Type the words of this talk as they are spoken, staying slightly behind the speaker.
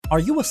Are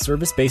you a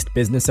service-based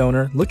business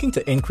owner looking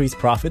to increase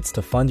profits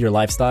to fund your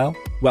lifestyle?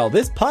 Well,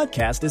 this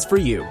podcast is for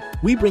you.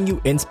 We bring you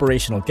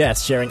inspirational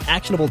guests sharing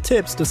actionable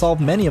tips to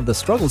solve many of the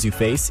struggles you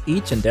face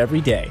each and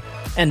every day.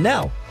 And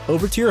now,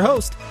 over to your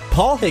host,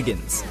 Paul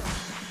Higgins.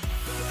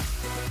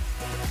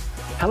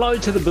 Hello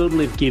to the Build,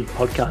 Live, Give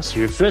podcast. If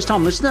you're a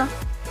first-time listener,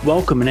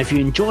 welcome. And if you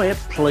enjoy it,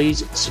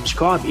 please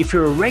subscribe. If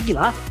you're a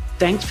regular,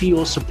 thanks for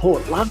your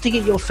support. Love to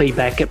get your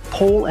feedback at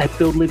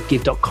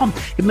paul@buildlivegive.com.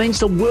 It means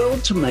the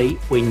world to me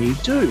when you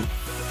do.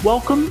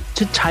 Welcome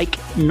to Take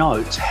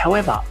Notes.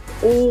 However,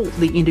 all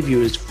the interview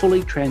is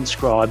fully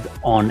transcribed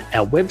on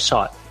our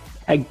website.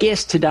 Our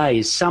guest today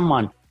is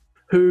someone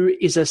who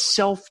is a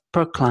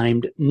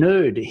self-proclaimed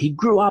nerd. He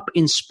grew up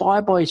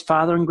inspired by his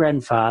father and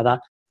grandfather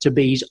to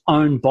be his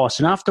own boss.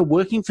 And after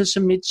working for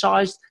some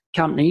mid-sized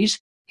companies,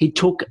 he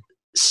took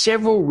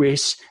several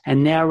risks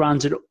and now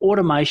runs an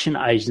automation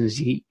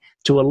agency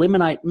to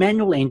eliminate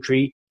manual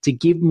entry to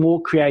give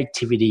more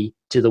creativity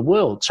to the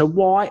world. So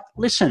why?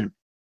 Listen,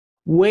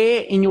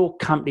 where in your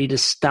company to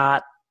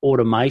start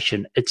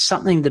automation? It's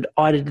something that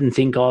I didn't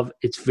think of.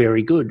 It's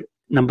very good.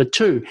 Number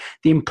two,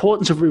 the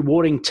importance of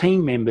rewarding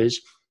team members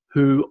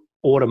who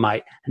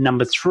automate. And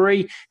number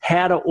three,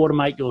 how to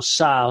automate your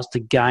sales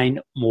to gain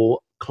more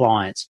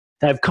clients.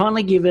 They've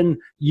kindly given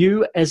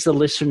you as the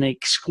listener an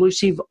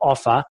exclusive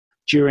offer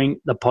during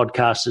the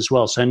podcast as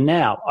well. So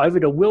now over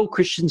to Will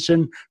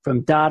Christensen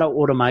from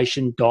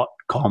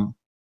dataautomation.com.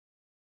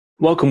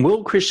 Welcome,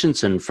 Will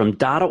Christensen from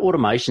Data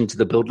Automation to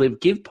the Build,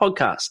 Live, Give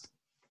podcast.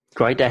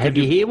 Great to have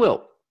you here,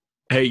 Will.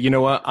 Hey, you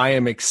know what? I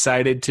am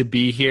excited to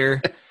be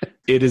here.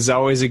 It is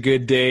always a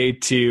good day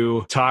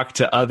to talk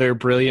to other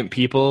brilliant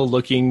people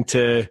looking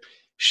to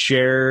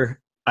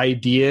share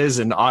ideas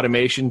and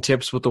automation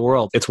tips with the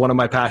world. It's one of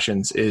my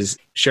passions, is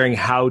sharing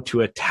how to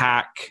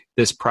attack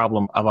this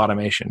problem of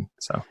automation.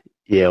 So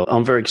yeah,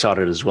 I'm very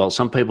excited as well.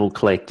 Some people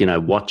collect,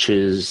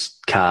 watches,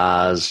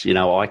 cars,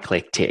 I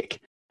collect tech,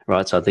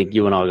 right? So I think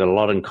you and I got a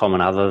lot in common,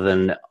 other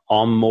than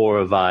I'm more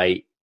of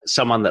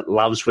someone that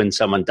loves when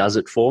someone does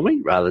it for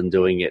me rather than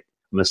doing it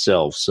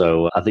myself.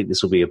 So I think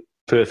this will be a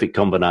perfect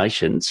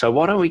combination. So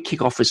why don't we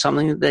kick off with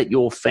something that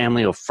your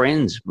family or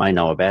friends may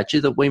know about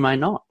you that we may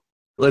not?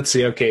 Let's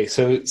see. Okay,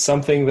 so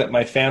something that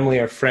my family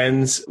or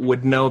friends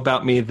would know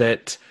about me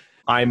that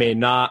I may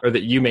not, or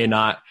that you may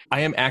not.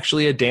 I am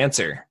actually a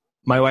dancer.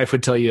 My wife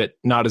would tell you it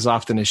not as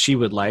often as she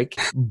would like,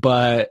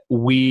 but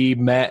we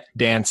met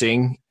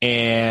dancing,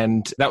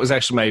 and that was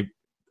actually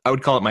I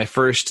would call it my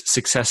first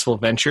successful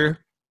venture,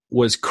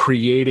 was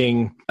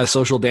creating a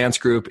social dance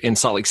group in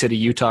Salt Lake City,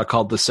 Utah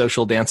called the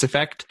Social Dance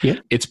Effect. Yeah.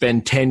 It's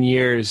been 10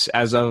 years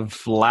as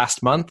of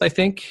last month, I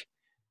think.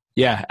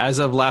 Yeah, as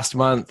of last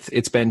month,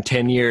 it's been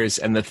 10 years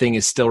and the thing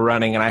is still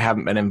running, and I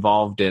haven't been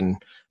involved in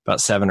about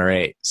 7 or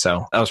 8.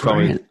 So that was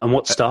probably... Brilliant. And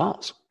what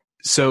styles?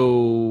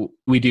 So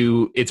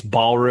it's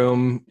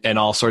ballroom and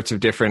all sorts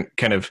of different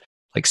kind of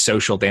like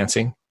social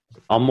dancing.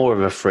 I'm more of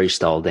a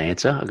freestyle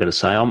dancer, I've got to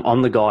say.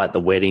 I'm the guy at the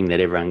wedding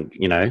that everyone,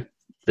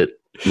 that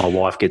my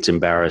wife gets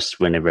embarrassed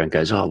when everyone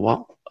goes, oh,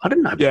 what? I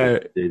didn't know people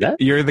could do that.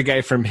 You're the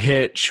guy from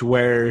Hitch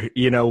where,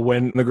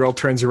 when the girl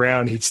turns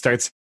around, he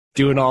starts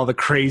doing all the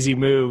crazy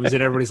moves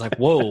and everybody's like,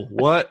 whoa,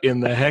 what in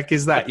the heck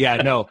is that? Yeah,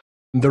 no.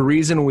 The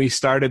reason we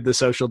started the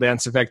Social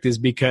Dance Effect is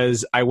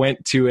because I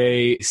went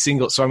to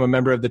so I'm a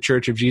member of the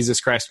Church of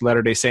Jesus Christ of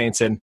Latter-day Saints,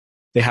 and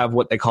they have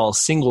what they call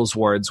singles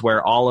wards,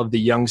 where all of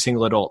the young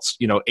single adults,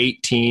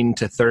 18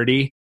 to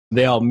 30,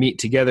 they all meet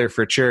together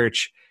for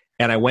church.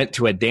 And I went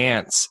to a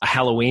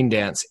Halloween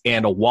dance,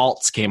 and a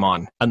waltz came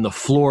on and the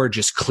floor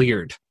just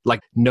cleared.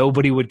 Like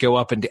nobody would go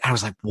up and I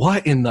was like,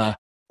 what in the...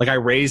 Like I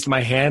raised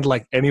my hand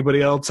like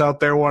anybody else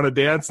out there want to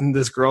dance, and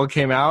this girl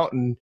came out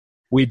and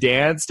we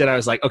danced, and I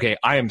was like, okay,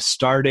 I am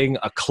starting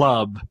a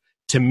club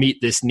to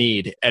meet this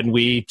need. And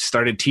we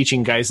started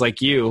teaching guys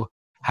like you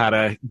how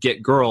to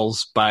get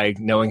girls by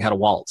knowing how to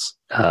waltz.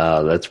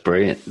 Oh, that's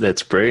brilliant.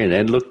 That's brilliant.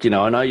 And look,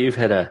 I know you've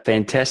had a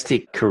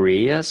fantastic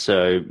career.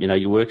 So,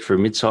 you worked for a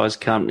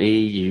mid-sized company.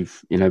 You've,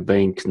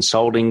 been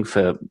consulting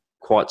for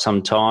quite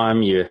some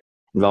time. You're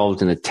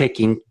involved in a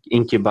tech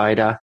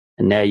incubator.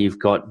 And now you've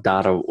got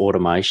data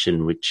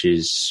automation, which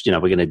is, we're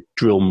going to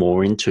drill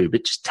more into.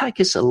 But just take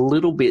us a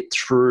little bit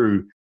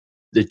through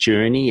the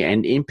journey.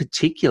 And in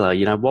particular,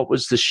 what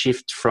was the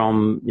shift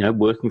from,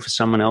 working for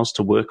someone else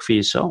to work for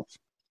yourself?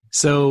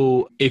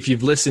 So if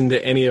you've listened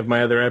to any of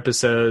my other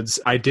episodes,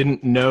 I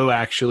didn't know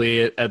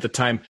actually at the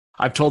time.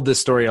 I've told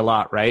this story a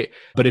lot, right?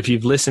 But if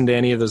you've listened to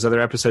any of those other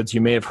episodes, you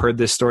may have heard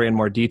this story in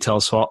more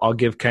detail. So I'll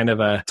give kind of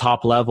a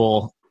top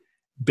level.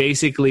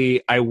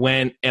 Basically, I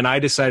went and I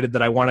decided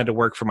that I wanted to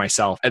work for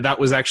myself. And that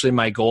was actually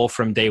my goal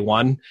from day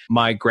one.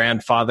 My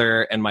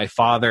grandfather and my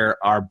father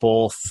are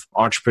both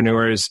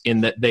entrepreneurs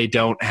in that they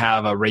don't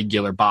have a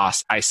regular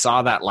boss. I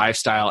saw that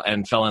lifestyle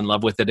and fell in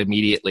love with it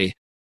immediately.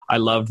 I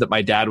loved that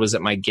my dad was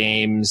at my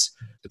games.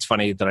 It's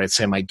funny that I'd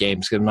say my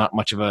games because I'm not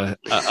much of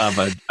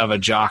a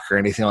jock or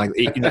anything like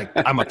that.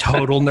 Like, I'm a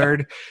total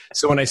nerd.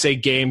 So when I say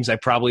games, I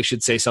probably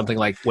should say something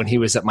like when he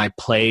was at my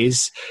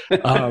plays,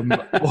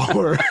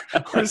 or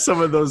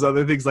some of those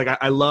other things. Like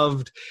I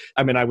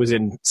was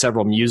in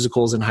several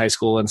musicals in high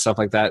school and stuff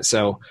like that.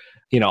 So,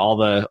 all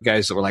the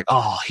guys that were like,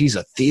 oh, he's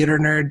a theater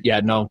nerd. Yeah,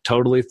 no,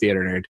 totally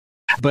theater nerd.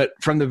 But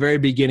from the very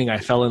beginning, I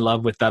fell in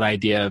love with that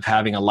idea of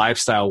having a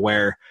lifestyle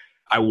where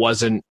I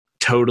wasn't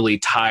totally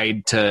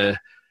tied to,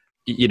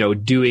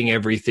 doing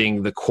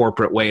everything the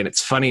corporate way. And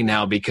it's funny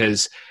now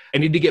because I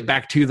need to get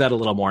back to that a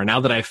little more.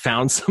 Now that I've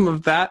found some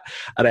of that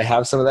and I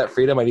have some of that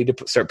freedom, I need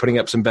to start putting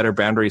up some better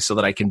boundaries so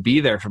that I can be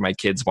there for my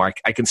kids more.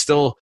 I can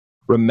still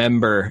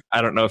remember,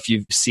 I don't know if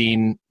you've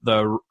seen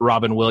the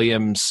Robin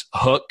Williams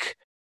Hook,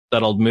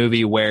 that old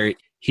movie where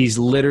he's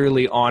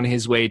literally on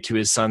his way to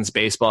his son's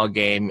baseball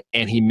game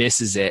and he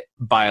misses it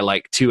by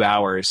like 2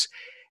 hours.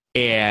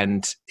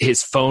 And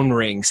his phone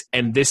rings,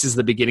 and this is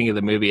the beginning of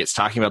the movie. It's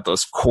talking about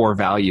those core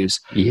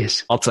values.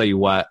 Yes. I'll tell you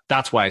what,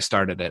 that's why I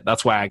started it.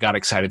 That's why I got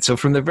excited. So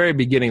from the very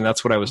beginning,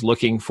 that's what I was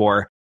looking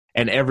for.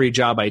 And every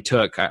job I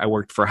took, I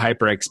worked for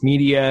HyperX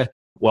Media.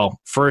 Well,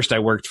 first I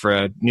worked for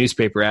a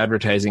newspaper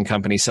advertising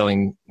company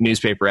selling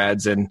newspaper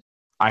ads, and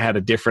I had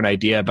a different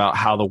idea about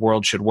how the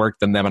world should work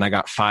than them, and I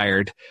got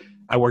fired.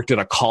 I worked at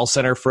a call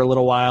center for a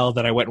little while.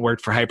 Then I went and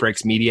worked for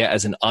HyperX Media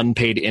as an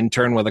unpaid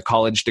intern with a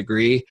college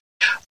degree.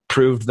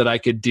 Proved that I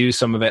could do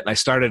some of it. And I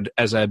started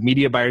as a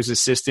media buyer's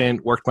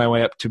assistant, worked my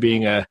way up to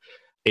being a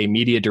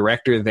media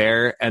director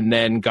there, and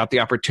then got the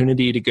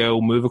opportunity to go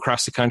move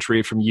across the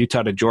country from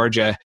Utah to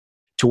Georgia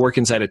to work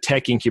inside a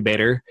tech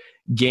incubator,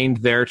 gained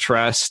their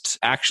trust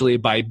actually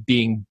by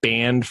being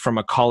banned from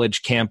a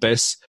college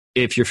campus.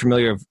 If you're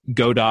familiar with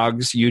Go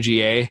Dogs,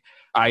 UGA,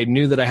 I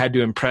knew that I had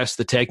to impress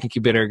the tech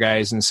incubator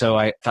guys. And so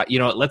I thought,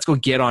 let's go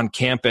get on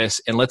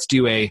campus and let's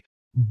do a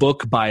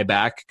book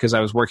buyback, because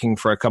I was working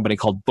for a company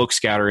called Book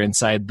Scouter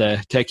inside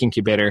the tech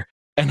incubator.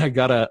 And I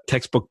got a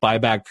textbook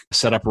buyback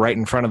set up right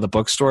in front of the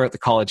bookstore at the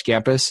college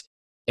campus.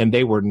 And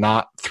they were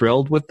not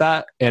thrilled with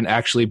that and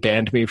actually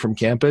banned me from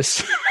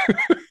campus.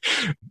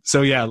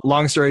 So yeah,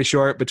 long story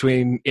short,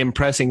 between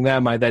impressing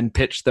them, I then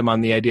pitched them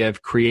on the idea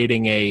of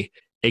creating a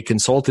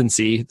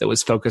consultancy that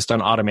was focused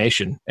on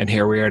automation. And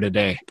here we are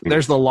today.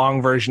 There's the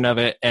long version of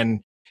it.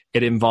 And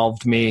it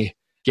involved me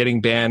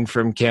getting banned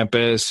from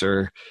campus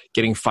or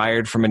getting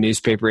fired from a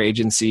newspaper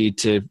agency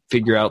to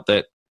figure out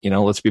that,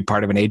 let's be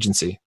part of an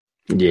agency.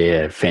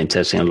 Yeah,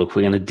 fantastic. And look,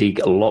 we're going to dig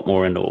a lot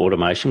more into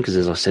automation because,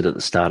 as I said at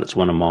the start, it's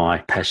one of my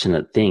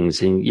passionate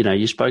things. And,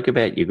 you spoke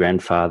about your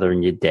grandfather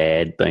and your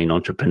dad being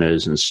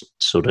entrepreneurs and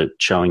sort of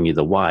showing you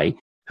the way.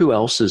 Who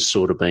else has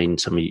sort of been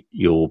some of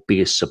your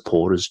biggest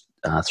supporters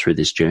through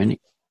this journey?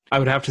 I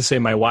would have to say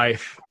my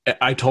wife.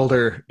 I told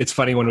her, it's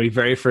funny, when we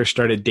very first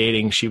started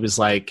dating, she was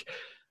like,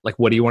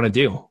 what do you want to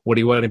do? What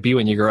do you want to be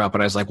when you grow up?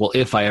 And I was like, well,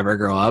 if I ever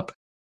grow up,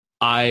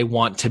 I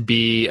want to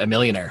be a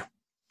millionaire.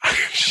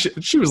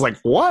 She was like,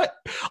 what?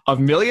 A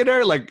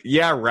millionaire? Like,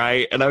 yeah,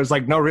 right. And I was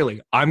like, no,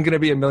 really, I'm going to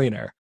be a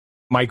millionaire.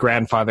 My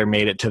grandfather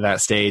made it to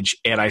that stage,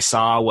 and I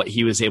saw what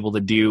he was able to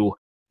do,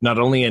 not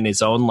only in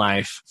his own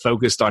life,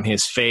 focused on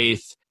his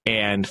faith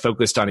and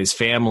focused on his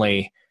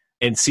family,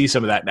 and see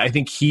some of that. I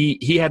think he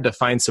had to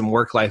find some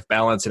work-life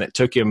balance, and it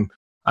took him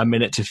a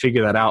minute to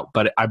figure that out.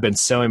 But I've been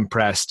so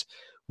impressed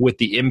with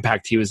the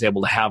impact he was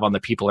able to have on the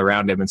people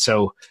around him. And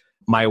so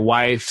my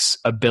wife's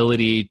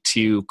ability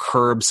to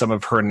curb some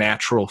of her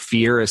natural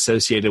fear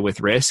associated with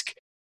risk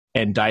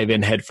and dive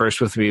in headfirst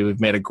with me,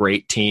 we've made a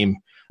great team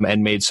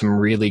and made some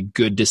really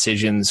good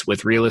decisions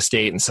with real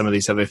estate and some of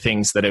these other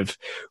things that have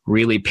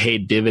really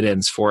paid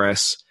dividends for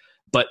us.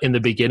 But in the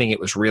beginning, it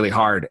was really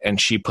hard,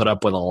 and she put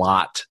up with a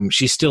lot.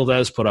 She still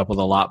does put up with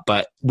a lot,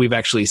 but we've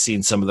actually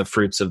seen some of the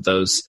fruits of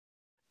those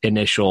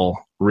initial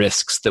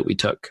risks that we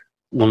took.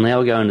 Well, now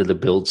we'll go into the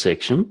build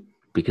section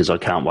because I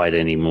can't wait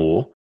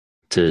anymore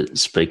to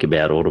speak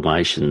about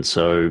automation.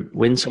 So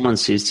when someone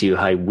says to you,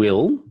 hey,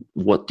 Will,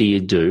 what do you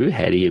do?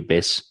 How do you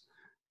best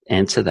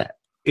answer that?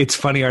 It's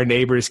funny. Our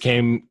neighbors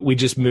came. We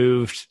just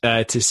moved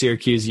to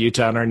Syracuse,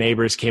 Utah, and our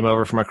neighbors came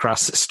over from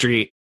across the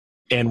street,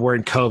 and we're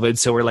in COVID.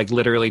 So we're like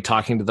literally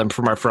talking to them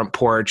from our front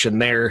porch, and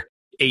they're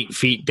 8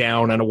 feet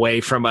down and away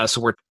from us.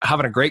 We're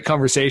having a great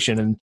conversation.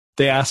 And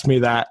they asked me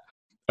that,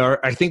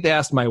 or I think they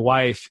asked my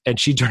wife, and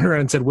she turned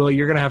around and said, Will,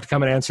 you're going to have to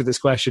come and answer this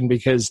question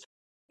because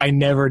I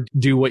never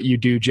do what you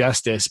do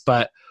justice,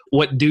 but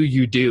what do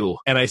you do?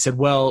 And I said,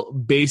 well,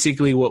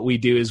 basically what we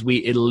do is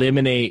we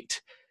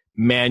eliminate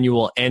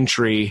manual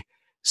entry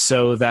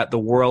so that the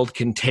world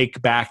can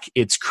take back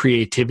its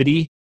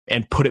creativity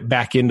and put it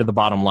back into the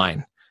bottom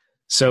line.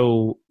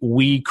 So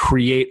we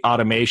create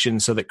automation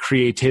so that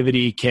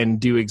creativity can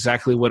do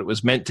exactly what it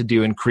was meant to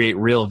do and create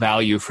real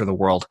value for the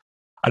world.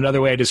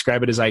 Another way I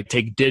describe it is I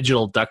take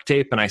digital duct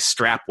tape and I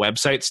strap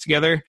websites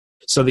together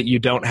so that you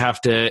don't have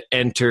to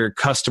enter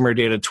customer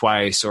data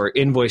twice or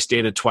invoice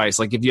data twice.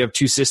 Like if you have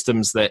two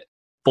systems that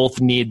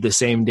both need the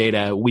same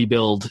data, we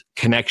build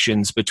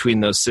connections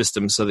between those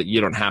systems so that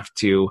you don't have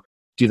to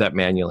do that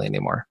manually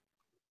anymore.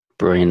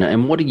 Brilliant.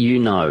 And what do you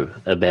know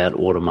about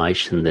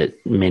automation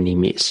that many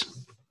miss?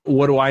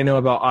 What do I know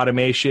about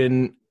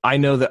automation? I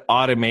know that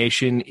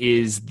automation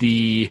is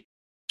the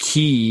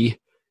key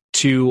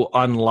to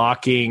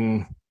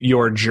unlocking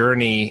your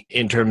journey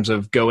in terms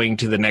of going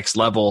to the next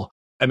level.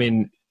 I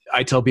mean,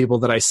 I tell people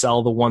that I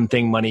sell the one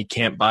thing money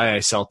can't buy.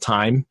 I sell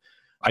time.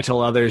 I tell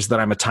others that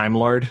I'm a time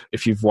lord.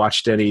 If you've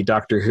watched any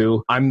Doctor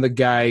Who, I'm the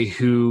guy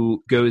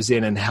who goes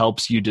in and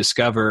helps you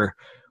discover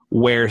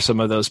where some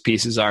of those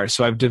pieces are.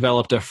 So I've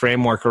developed a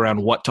framework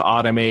around what to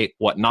automate,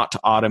 what not to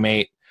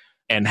automate,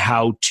 and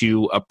how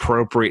to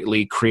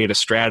appropriately create a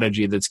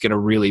strategy that's going to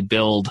really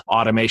build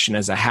automation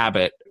as a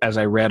habit. As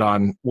I read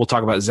on, we'll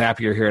talk about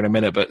Zapier here in a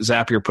minute, but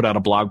Zapier put out a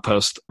blog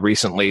post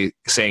recently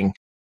saying,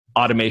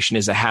 automation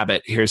is a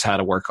habit. Here's how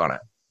to work on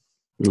it.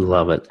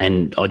 Love it.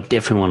 And I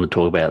definitely want to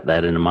talk about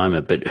that in a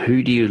moment, but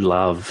who do you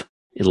love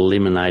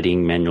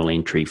eliminating manual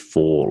entry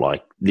for?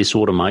 Like this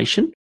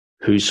automation,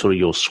 who's sort of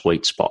your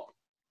sweet spot?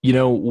 You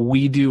know,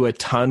 we do a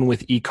ton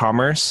with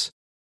e-commerce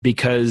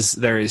because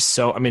there is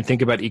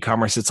think about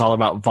e-commerce, it's all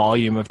about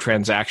volume of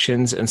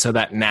transactions. And so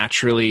that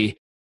naturally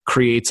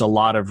creates a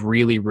lot of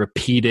really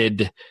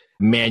repeated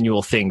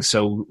manual things.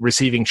 So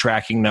receiving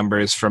tracking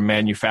numbers from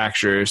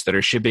manufacturers that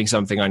are shipping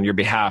something on your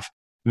behalf,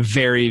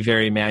 very,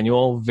 very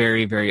manual,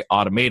 very, very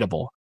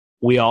automatable.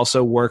 We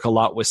also work a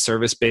lot with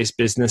service-based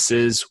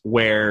businesses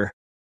where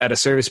at a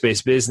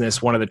service-based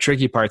business, one of the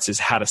tricky parts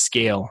is how to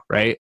scale,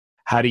 right?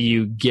 How do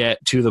you get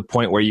to the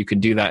point where you can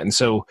do that? And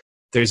so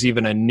there's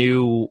even a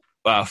new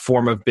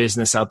form of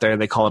business out there.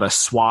 They call it a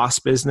SWAS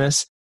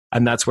business.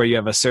 And that's where you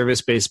have a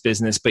service-based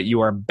business, but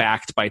you are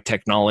backed by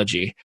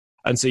technology.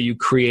 And so you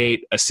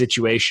create a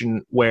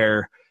situation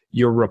where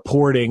your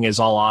reporting is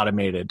all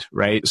automated,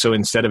 right? So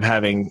instead of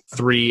having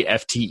 3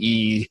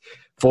 FTE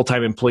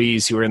full-time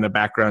employees who are in the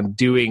background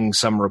doing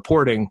some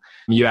reporting,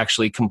 you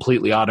actually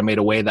completely automate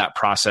away that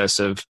process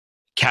of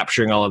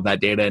capturing all of that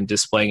data and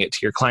displaying it to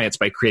your clients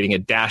by creating a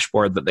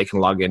dashboard that they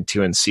can log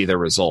into and see their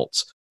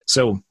results.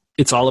 So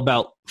it's all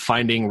about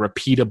finding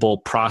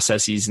repeatable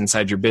processes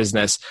inside your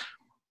business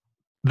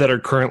that are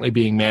currently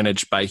being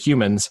managed by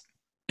humans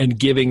and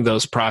giving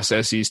those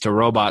processes to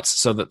robots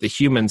so that the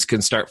humans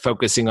can start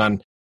focusing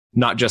on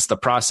not just the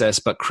process,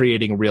 but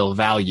creating real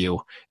value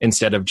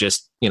instead of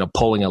just,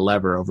 pulling a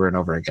lever over and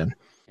over again.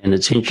 And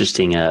it's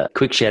interesting. A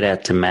quick shout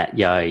out to Matt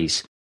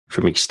Yates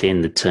from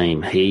Extend the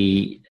Team.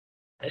 He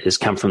has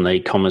come from the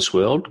e-commerce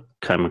world,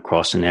 came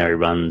across, and now he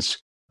runs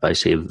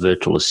basically a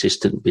virtual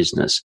assistant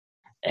business.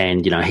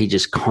 And, he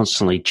just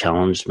constantly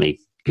challenged me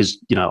because,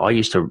 I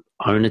used to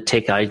own a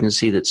tech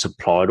agency that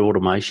supplied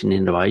automation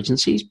into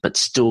agencies, but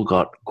still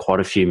got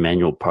quite a few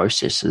manual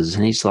processes.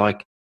 And he's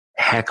like,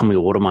 how can we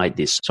automate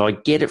this? So I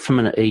get it from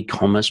an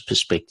e-commerce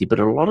perspective,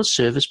 but a lot of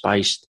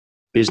service-based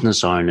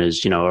business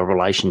owners, are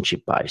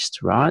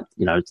relationship-based, right?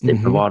 They're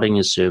providing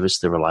a service,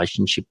 they're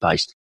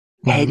relationship-based.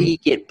 How do you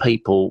get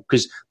people,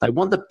 because they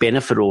want the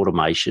benefit of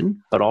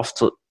automation, but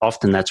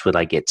often that's where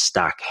they get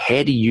stuck.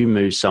 How do you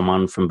move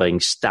someone from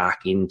being stuck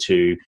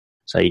into,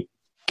 say,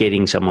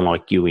 getting someone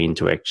like you in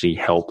to actually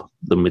help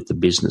them with the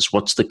business?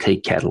 What's the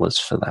key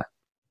catalyst for that?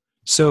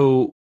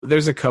 So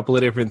there's a couple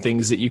of different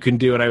things that you can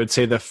do. And I would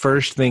say the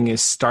first thing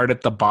is start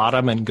at the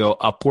bottom and go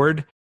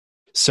upward.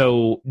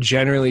 So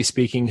generally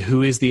speaking,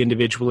 who is the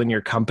individual in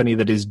your company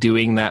that is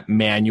doing that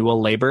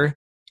manual labor?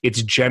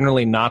 It's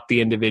generally not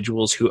the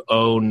individuals who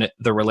own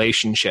the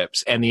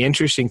relationships. And the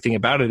interesting thing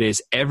about it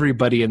is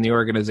everybody in the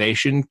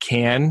organization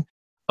can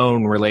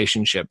own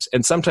relationships.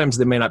 And sometimes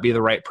they may not be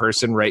the right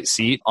person, right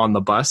seat on the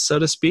bus, so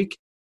to speak.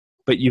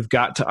 But you've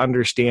got to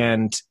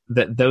understand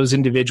that those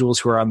individuals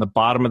who are on the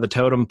bottom of the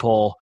totem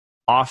pole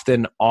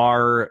often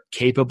are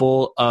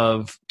capable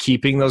of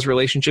keeping those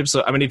relationships.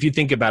 So, if you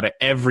think about it,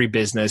 every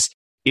business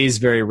is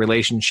very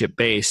relationship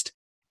based,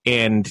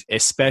 and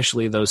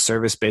especially those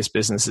service-based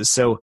businesses.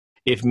 So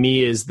if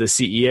me as the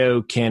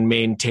CEO can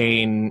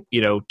maintain,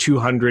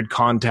 200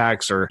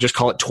 contacts or just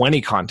call it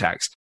 20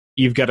 contacts,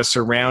 you've got to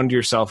surround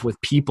yourself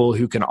with people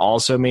who can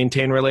also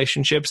maintain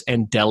relationships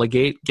and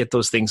delegate, get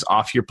those things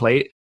off your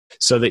plate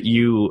so that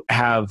you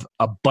have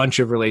a bunch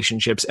of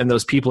relationships. And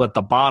those people at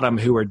the bottom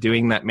who are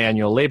doing that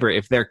manual labor,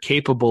 if they're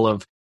capable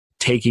of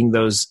taking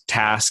those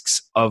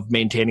tasks of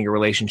maintaining a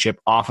relationship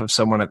off of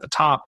someone at the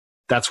top,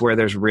 that's where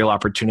there's real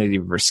opportunity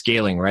for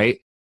scaling, right?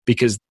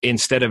 Because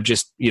instead of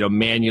just,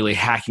 manually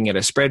hacking at a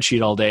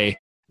spreadsheet all day,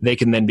 they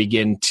can then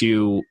begin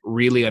to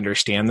really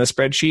understand the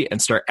spreadsheet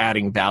and start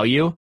adding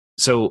value.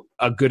 So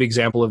a good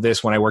example of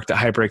this, when I worked at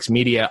HyperX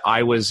Media,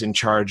 I was in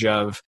charge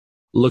of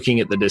looking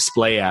at the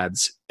display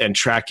ads and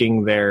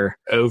tracking their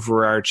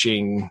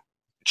overarching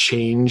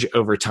change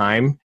over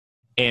time.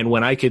 And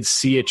when I could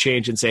see a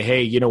change and say,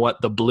 hey, you know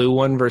what, the blue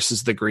one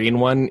versus the green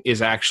one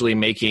is actually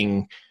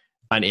making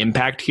an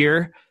impact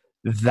here,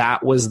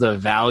 that was the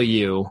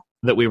value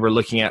that we were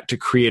looking at to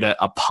create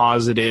a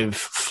positive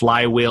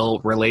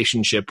flywheel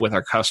relationship with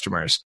our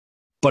customers.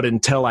 But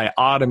until I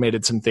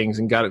automated some things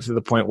and got it to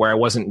the point where I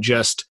wasn't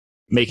just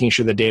making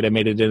sure the data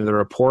made it into the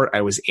report,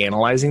 I was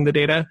analyzing the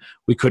data,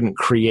 we couldn't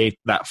create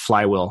that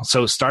flywheel.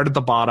 So start at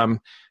the bottom,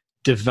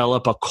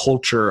 develop a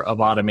culture of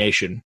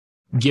automation.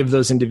 Give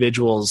those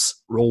individuals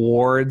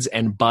rewards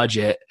and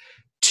budget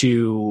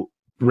to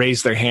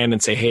raise their hand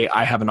and say, hey,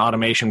 I have an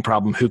automation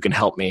problem. Who can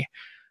help me?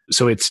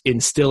 So it's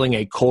instilling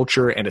a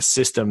culture and a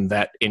system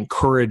that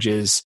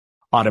encourages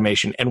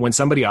automation. And when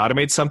somebody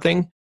automates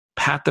something,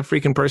 pat the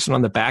freaking person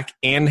on the back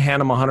and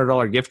hand them a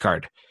 $100 gift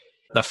card.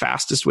 The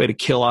fastest way to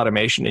kill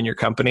automation in your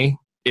company,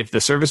 if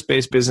the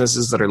service-based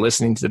businesses that are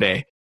listening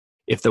today,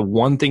 if the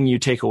one thing you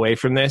take away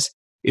from this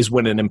is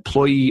when an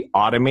employee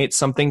automates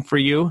something for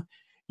you,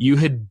 you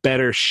had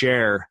better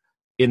share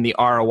in the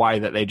ROI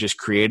that they just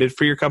created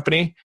for your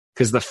company,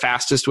 because the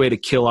fastest way to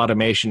kill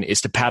automation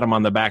is to pat them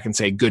on the back and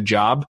say, good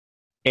job,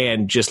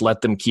 and just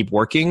let them keep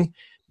working,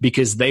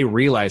 because they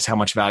realize how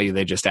much value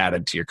they just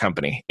added to your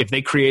company. If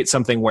they create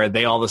something where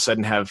they all of a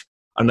sudden have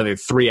another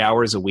 3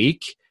 hours a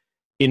week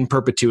in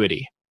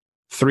perpetuity,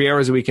 3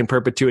 hours a week in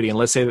perpetuity, and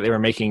let's say that they were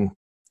making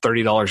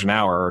 $30 an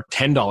hour or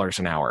 $10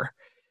 an hour,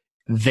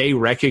 they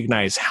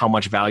recognize how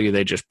much value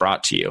they just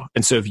brought to you.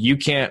 And so if you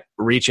can't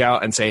reach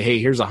out and say, hey,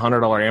 here's a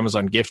 $100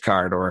 Amazon gift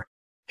card, or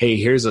hey,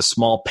 here's a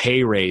small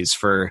pay raise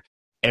for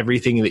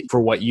everything for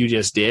what you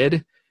just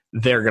did,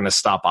 they're going to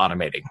stop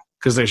automating,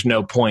 because there's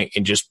no point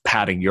in just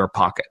padding your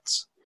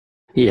pockets.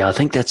 Yeah, I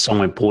think that's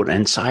so important,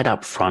 and say it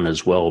up front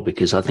as well,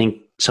 because I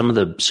think some of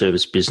the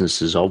service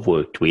businesses I've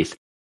worked with,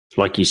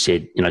 like you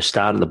said,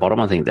 start at the bottom.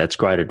 I think that's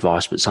great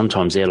advice, but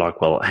sometimes they're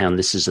like, well, hang on,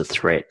 this is a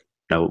threat.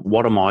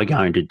 What am I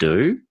going to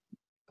do?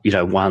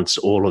 Once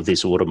all of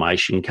this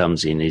automation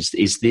comes in,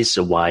 is this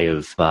a way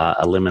of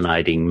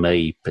eliminating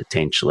me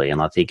potentially?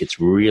 And I think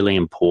it's really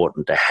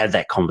important to have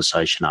that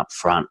conversation up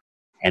front.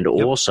 And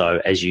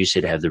also, as you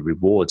said, have the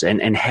rewards.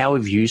 And how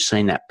have you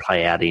seen that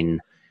play out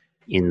in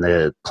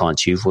the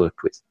clients you've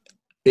worked with?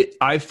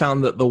 I've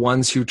found that the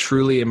ones who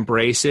truly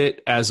embrace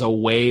it as a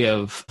way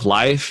of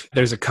life,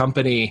 there's a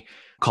company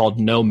called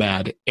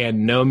Nomad,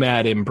 and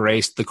Nomad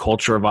embraced the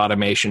culture of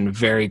automation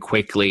very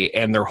quickly,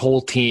 and their whole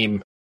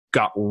team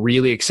got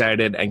really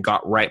excited and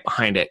got right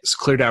behind it. It's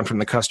clear down from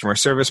the customer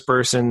service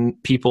person,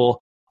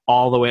 people,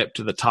 all the way up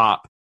to the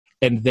top.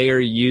 And they are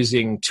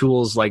using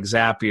tools like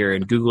Zapier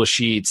and Google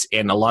Sheets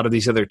and a lot of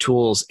these other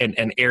tools and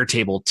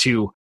Airtable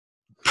to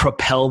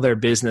propel their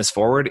business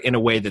forward in a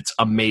way that's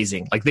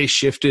amazing. Like, they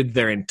shifted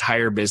their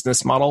entire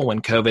business model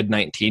when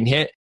COVID-19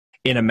 hit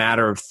in a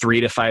matter of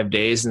 3 to 5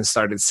 days and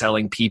started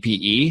selling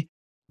PPE,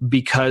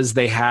 because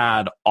they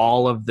had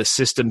all of the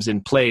systems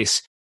in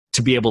place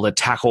to be able to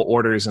tackle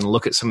orders and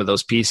look at some of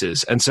those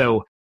pieces. And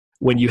so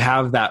when you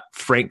have that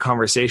frank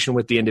conversation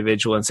with the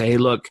individual and say, hey,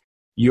 look,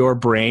 your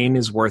brain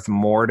is worth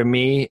more to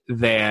me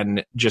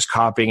than just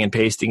copying and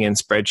pasting in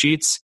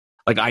spreadsheets.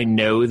 Like, I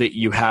know that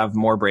you have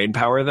more brain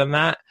power than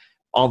that.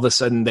 All of a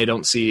sudden, they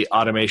don't see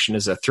automation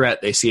as a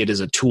threat. They see it as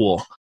a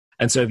tool.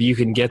 And so if you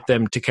can get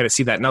them to kind of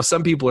see that. Now,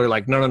 some people are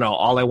like, no,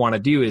 all I want to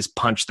do is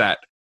punch that.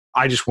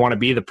 I just want to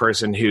be the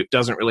person who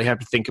doesn't really have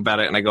to think about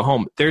it and I go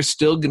home. There's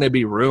still going to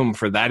be room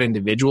for that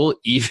individual,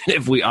 even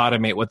if we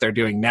automate what they're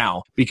doing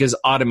now, because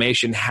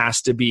automation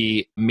has to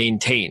be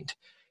maintained.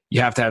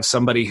 You have to have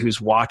somebody who's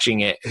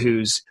watching it,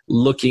 who's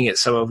looking at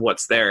some of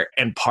what's there.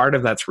 And part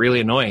of that's really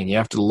annoying. You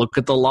have to look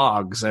at the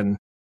logs and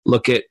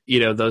look at,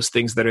 those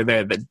things that are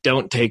there that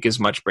don't take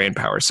as much brain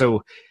power.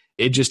 So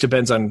it just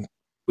depends on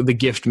the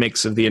gift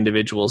mix of the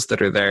individuals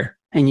that are there.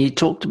 And you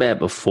talked about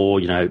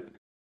before,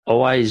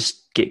 always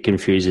get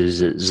confused,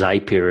 is it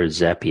Zapier or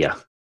Zapier?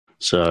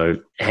 So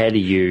how do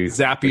you...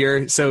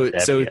 Zapier. So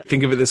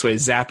think of it this way.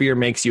 Zapier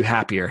makes you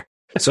happier.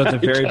 So at the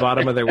very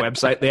bottom of their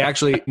website, they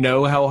actually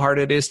know how hard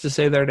it is to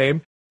say their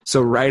name.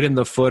 So right in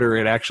the footer,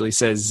 it actually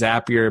says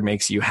Zapier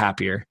makes you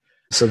happier.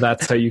 So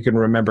that's how you can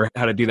remember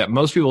how to do that.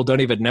 Most people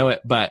don't even know it,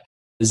 but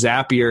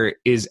Zapier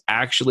is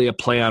actually a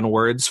play on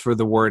words for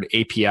the word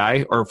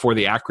API, or for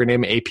the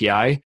acronym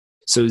API.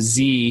 So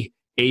Z-A-P-I-E-R.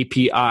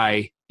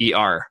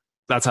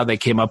 That's how they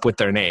came up with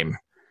their name.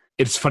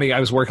 It's funny, I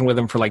was working with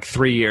them for like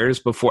 3 years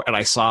before, and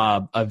I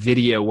saw a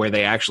video where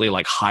they actually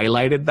like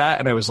highlighted that,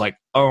 and I was like,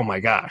 oh my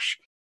gosh,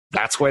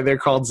 that's why they're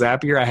called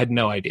Zapier? I had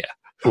no idea.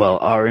 Well,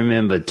 I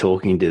remember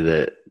talking to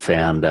the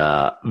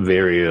founder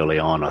very early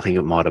on. I think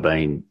it might have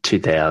been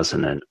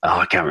 2000 and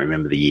I can't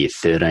remember the year,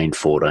 13,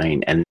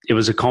 14. And it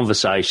was a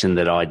conversation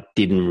that I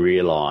didn't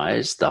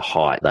realize the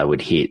height they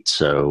would hit.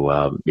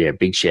 So,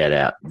 big shout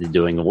out. They're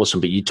doing awesome.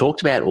 But you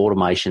talked about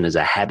automation as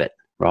a habit,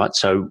 right?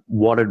 So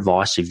what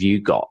advice have you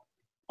got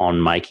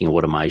on making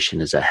automation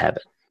as a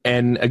habit?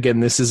 And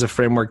again, this is a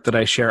framework that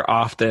I share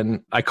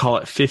often. I call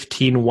it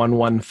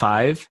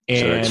 15115.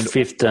 And so it's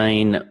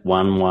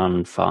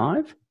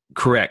 15115?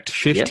 Correct.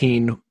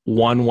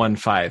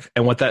 15115.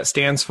 And what that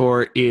stands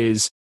for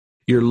is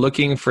you're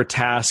looking for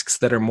tasks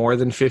that are more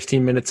than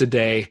 15 minutes a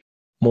day,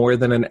 more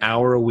than an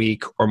hour a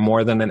week, or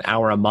more than an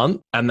hour a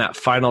month. And that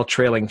final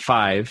trailing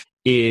 5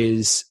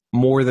 is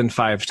more than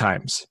 5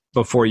 times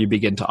before you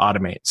begin to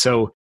automate.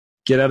 So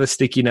get out a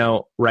sticky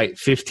note, write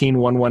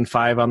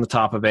 15115 on the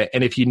top of it.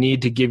 And if you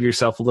need to give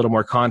yourself a little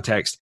more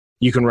context,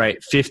 you can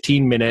write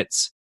 15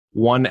 minutes,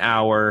 1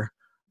 hour,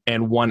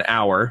 and 1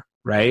 hour.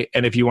 right?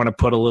 And if you want to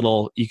put a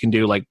little, you can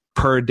do like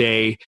per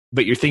day,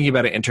 but you're thinking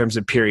about it in terms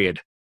of period,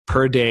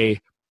 per day,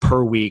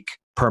 per week,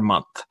 per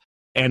month.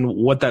 And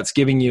what that's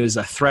giving you is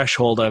a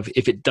threshold of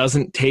if it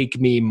doesn't take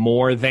me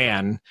more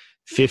than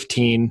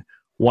 15,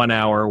 1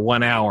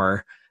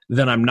 hour,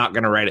 then I'm not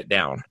going to write it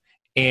down.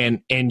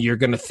 And you're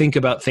going to think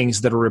about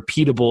things that are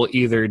repeatable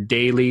either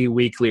daily,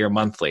 weekly, or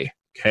monthly.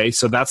 Okay.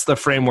 So that's the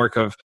framework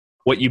of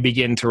what you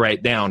begin to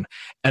write down.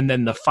 And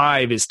then the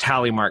 5 is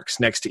tally marks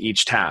next to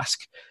each task.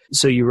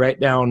 So you write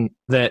down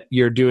that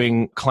you're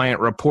doing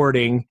client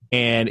reporting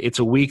and it's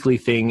a weekly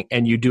thing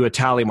and you do a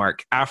tally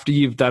mark. After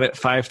you've done it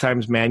 5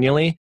 times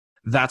manually,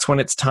 that's when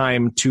it's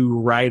time to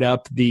write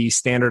up the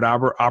standard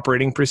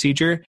operating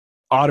procedure,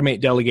 automate,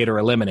 delegate, or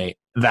eliminate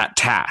that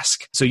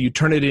task. So you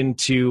turn it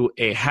into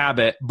a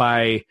habit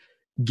by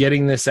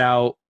getting this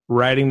out,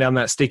 writing down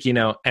that sticky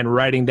note, and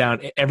writing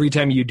down every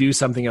time you do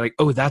something, you're like,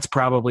 oh, that's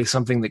probably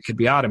something that could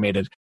be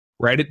automated.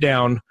 Write it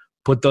down,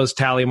 put those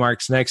tally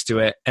marks next to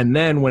it. And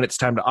then when it's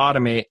time to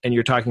automate and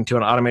you're talking to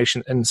an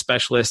automation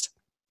specialist,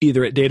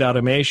 either at Data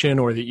Automation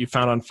or that you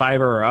found on Fiverr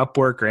or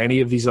Upwork or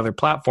any of these other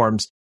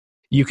platforms,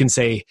 you can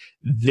say,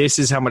 this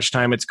is how much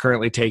time it's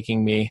currently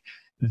taking me.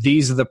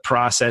 These are the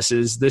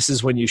processes. This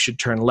is when you should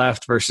turn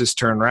left versus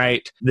turn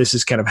right. This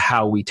is kind of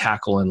how we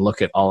tackle and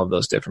look at all of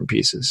those different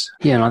pieces.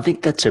 Yeah, and I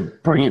think that's a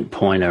brilliant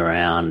point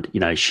around,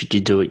 should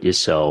you do it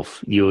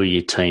yourself, you or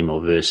your team,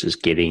 or versus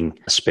getting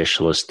a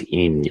specialist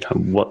in?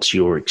 What's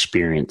your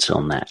experience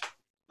on that?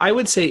 I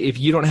would say if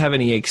you don't have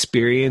any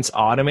experience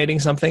automating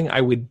something,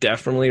 I would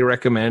definitely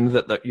recommend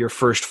that your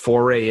first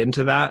foray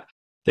into that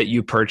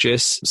you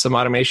purchase some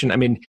automation. I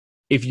mean,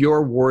 if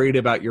you're worried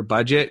about your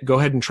budget, go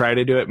ahead and try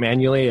to do it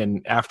manually.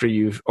 And after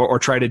or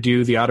try to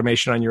do the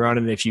automation on your own.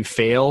 And if you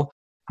fail,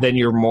 then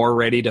you're more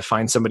ready to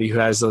find somebody who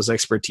has those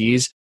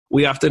expertise.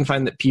 We often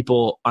find that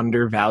people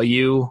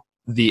undervalue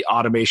the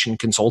automation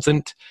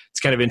consultant. It's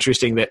kind of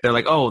interesting that they're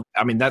like, oh,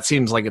 I mean, that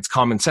seems like it's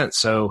common sense.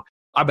 So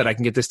I bet I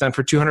can get this done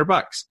for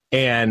 $200.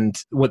 And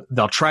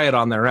they'll try it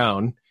on their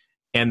own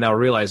and they'll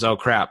realize, oh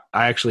crap,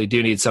 I actually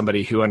do need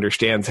somebody who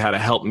understands how to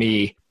help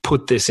me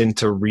put this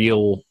into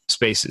real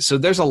spaces. So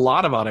there's a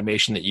lot of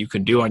automation that you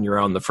can do on your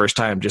own the first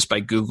time just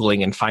by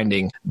Googling and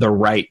finding the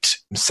right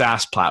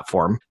SaaS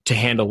platform to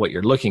handle what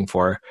you're looking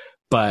for.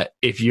 But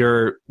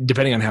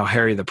depending on how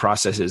hairy the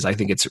process is, I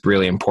think it's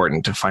really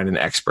important to find an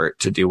expert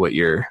to do what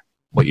you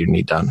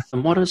need done.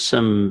 And what are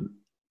some,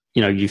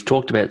 you've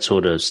talked about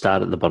sort of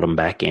start at the bottom,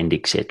 back end,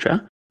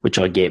 etc., which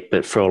I get,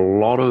 but for a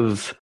lot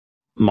of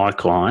my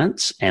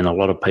clients and a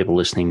lot of people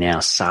listening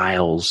now,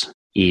 sales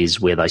is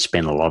where they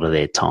spend a lot of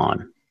their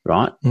time.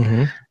 Right?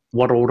 Mm-hmm.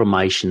 What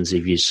automations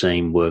have you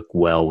seen work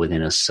well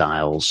within a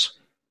sales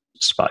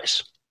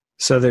space?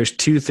 So there's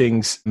 2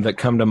 things that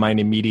come to mind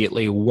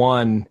immediately.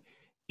 One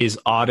is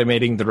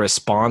automating the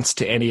response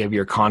to any of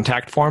your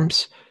contact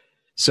forms.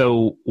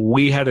 So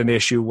we had an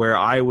issue where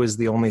I was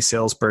the only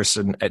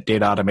salesperson at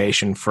Data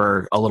Automation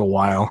for a little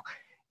while,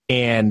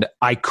 and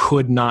I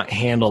could not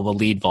handle the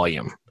lead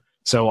volume.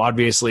 So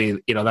obviously,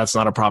 that's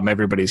not a problem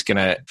everybody's going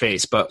to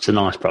face. But it's a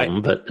nice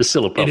problem, but it's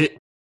still a problem.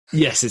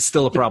 Yes, it's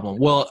still a problem.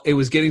 Well, it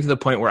was getting to the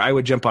point where I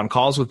would jump on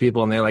calls with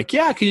people and they're like,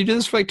 yeah, can you do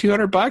this for like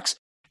 $200?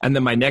 And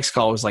then my next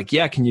call was like,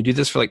 yeah, can you do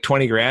this for like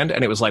 20 grand?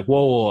 And it was like,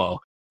 whoa.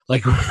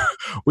 Like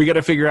we got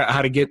to figure out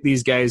how to get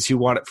these guys who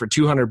want it for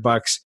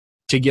 $200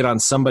 to get on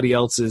somebody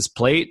else's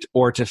plate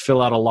or to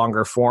fill out a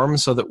longer form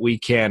so that we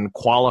can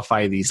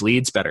qualify these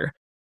leads better.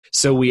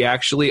 So we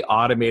actually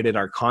automated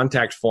our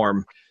contact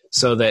form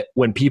so that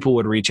when people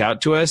would reach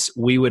out to us,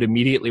 we would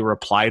immediately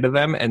reply to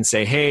them and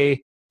say,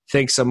 hey,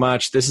 thanks so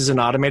much. This is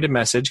an automated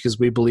message because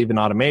we believe in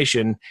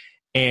automation.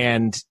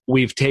 And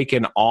we've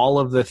taken all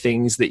of the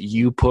things that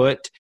you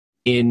put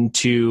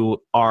into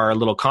our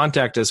little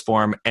contact us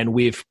form, and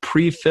we've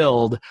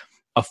pre-filled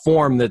a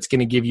form that's going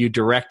to give you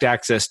direct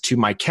access to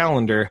my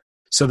calendar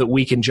so that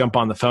we can jump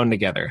on the phone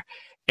together.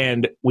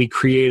 And we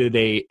created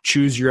a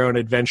choose your own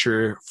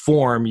adventure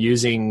form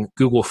using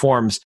Google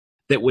Forms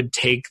that would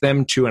take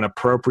them to an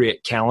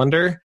appropriate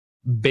calendar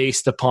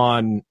based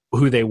upon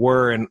who they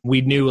were. And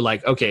we knew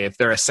like, okay, if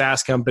they're a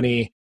SaaS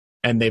company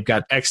and they've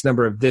got X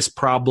number of this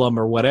problem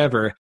or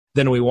whatever,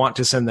 then we want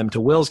to send them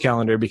to Will's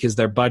calendar because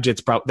their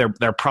budget's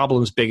their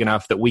problem's big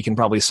enough that we can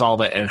probably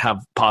solve it and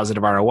have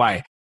positive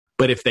ROI.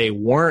 But if they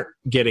weren't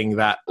getting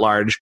that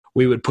large,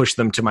 we would push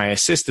them to my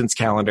assistant's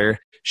calendar.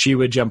 She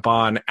would jump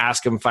on,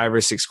 ask them 5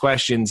 or 6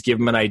 questions, give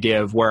them an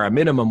idea of where a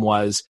minimum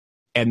was,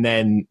 and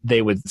then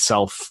they would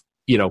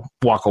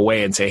walk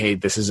away and say, hey,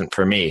 this isn't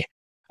for me.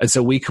 And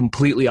so we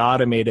completely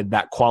automated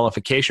that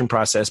qualification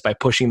process by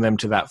pushing them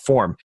to that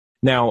form.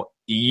 Now,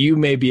 you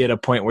may be at a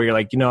point where you're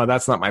like,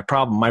 that's not my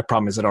problem. My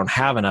problem is I don't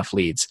have enough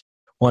leads.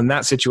 Well, in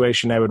that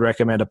situation, I would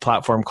recommend a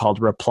platform called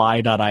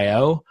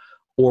Reply.io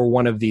or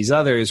one of these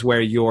others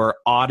where you're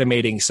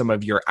automating some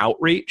of your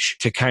outreach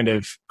to kind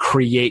of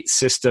create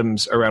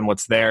systems around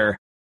what's there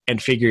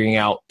and figuring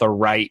out the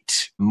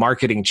right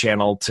marketing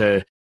channel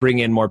to bring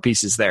in more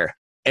pieces there.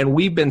 And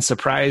we've been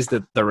surprised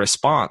at the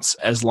response.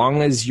 As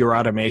long as your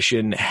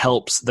automation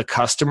helps the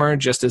customer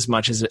just as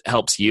much as it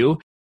helps you,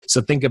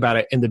 So think about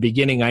it. In the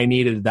beginning, I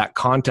needed that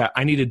contact.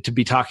 I needed to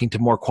be talking to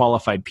more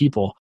qualified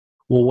people.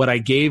 Well, what I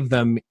gave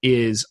them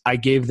is I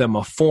gave them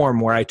a form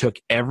where I took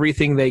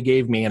everything they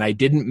gave me and I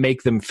didn't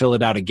make them fill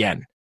it out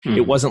again.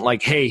 It wasn't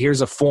like, hey,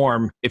 here's a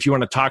form. If you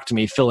want to talk to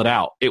me, fill it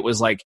out. It was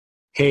like,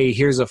 hey,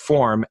 here's a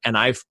form and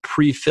I've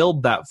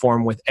pre-filled that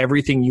form with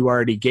everything you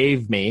already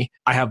gave me.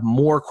 I have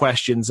more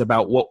questions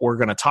about what we're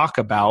going to talk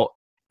about.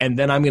 And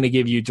then I'm going to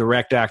give you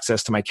direct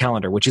access to my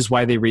calendar, which is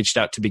why they reached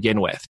out to begin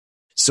with.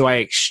 So I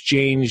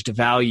exchanged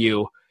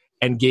value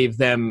and gave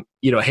them,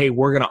 hey,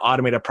 we're going to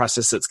automate a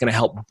process that's going to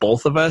help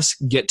both of us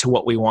get to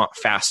what we want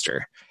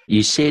faster.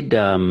 You said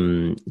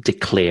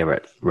declare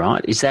it,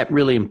 right? Is that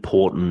really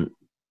important?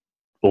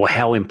 Or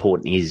how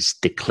important is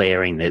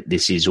declaring that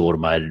this is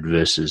automated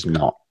versus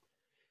not?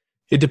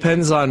 It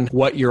depends on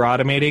what you're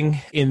automating.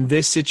 In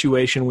this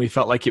situation, we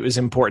felt like it was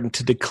important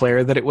to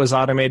declare that it was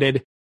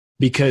automated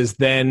because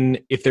then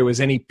if there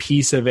was any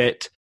piece of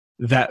it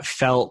that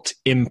felt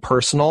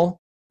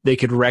impersonal, they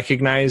could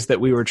recognize that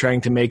we were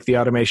trying to make the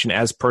automation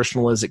as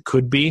personal as it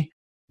could be.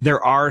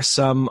 There are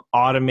some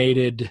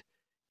automated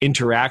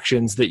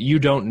interactions that you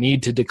don't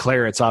need to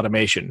declare it's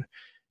automation.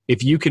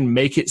 If you can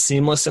make it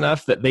seamless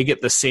enough that they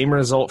get the same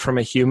result from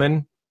a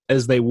human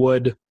as they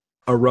would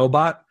a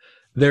robot,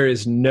 there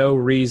is no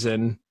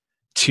reason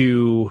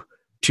to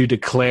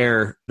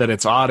declare that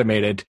it's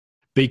automated,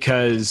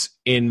 because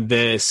in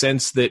the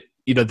sense that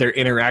they're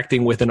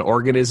interacting with an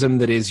organism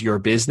that is your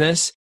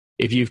business,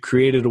 if you've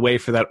created a way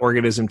for that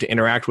organism to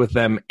interact with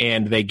them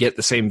and they get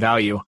the same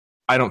value,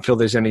 I don't feel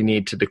there's any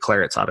need to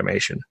declare it's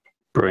automation.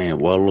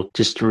 Brilliant. Well, look,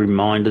 just a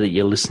reminder that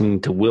you're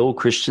listening to Will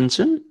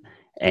Christensen,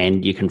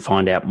 and you can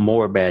find out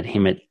more about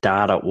him at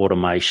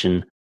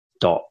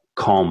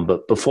dataautomation.com.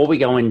 But before we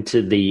go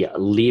into the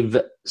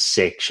live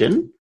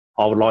section,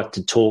 I would like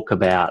to talk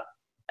about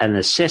an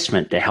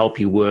assessment to help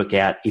you work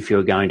out if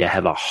you're going to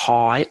have a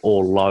high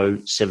or low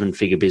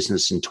seven-figure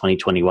business in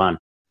 2021.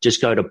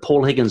 Just go to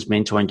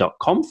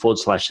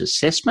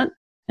paulhigginsmentoring.com/assessment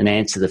and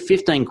answer the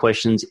 15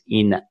 questions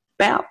in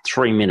about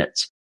 3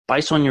 minutes.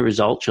 Based on your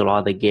results, you'll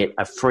either get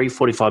a free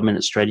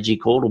 45-minute strategy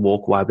call to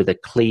walk away with a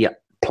clear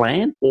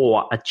plan,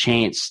 or a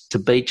chance to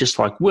be just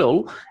like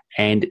Will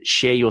and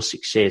share your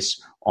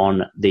success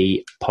on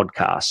the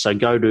podcast. So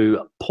go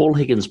to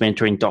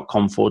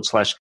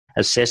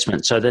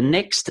paulhigginsmentoring.com/assessment. So the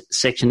next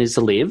section is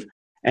the live.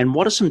 And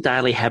what are some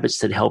daily habits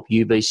that help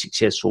you be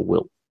successful,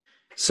 Will?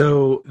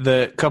 So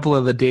the couple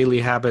of the daily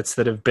habits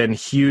that have been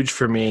huge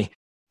for me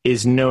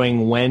is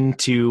knowing when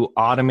to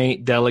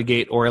automate,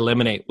 delegate, or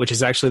eliminate, which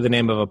is actually the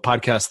name of a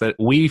podcast that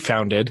we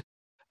founded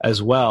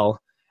as well.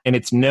 And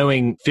it's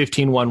knowing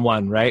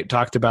 1511, right?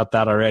 Talked about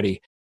that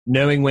already.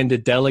 Knowing when to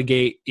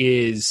delegate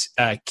is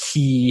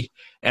key.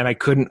 And I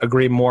couldn't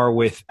agree more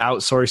with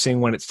outsourcing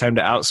when it's time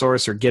to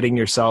outsource, or getting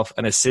yourself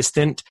an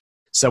assistant,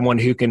 someone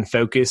who can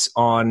focus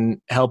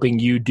on helping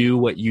you do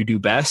what you do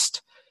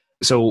best.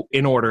 So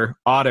in order,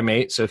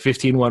 automate. So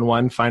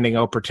 1511, finding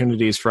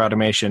opportunities for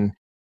automation.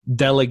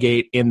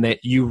 Delegate, in that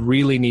you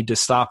really need to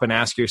stop and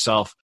ask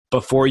yourself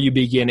before you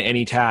begin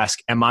any task,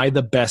 am I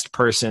the best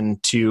person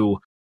to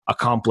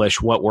accomplish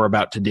what we're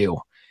about to do?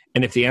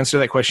 And if the answer to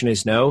that question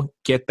is no,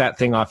 get that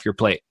thing off your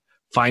plate.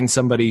 Find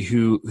somebody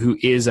who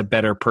is a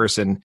better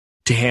person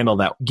to handle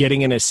that.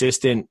 Getting an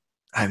assistant,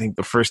 I think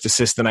the first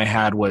assistant I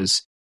had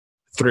was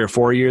 3 or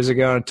 4 years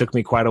ago. It took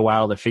me quite a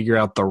while to figure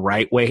out the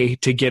right way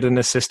to get an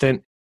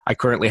assistant. I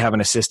currently have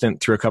an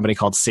assistant through a company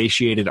called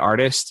Satiated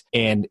Artist,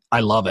 and I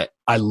love it.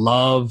 I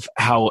love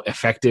how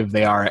effective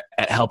they are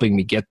at helping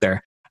me get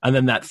there. And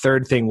then that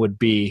third thing would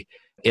be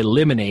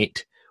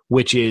eliminate,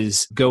 which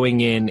is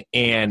going in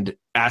and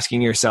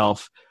asking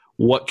yourself,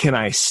 what can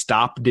I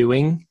stop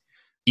doing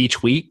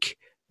each week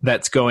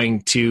that's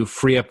going to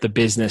free up the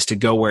business to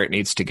go where it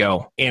needs to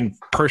go? And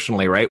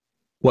personally, right?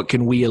 What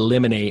can we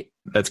eliminate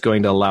that's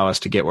going to allow us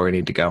to get where we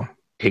need to go?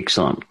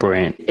 Excellent,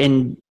 Brant.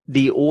 And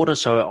the order,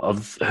 so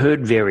I've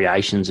heard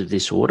variations of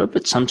this order,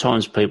 but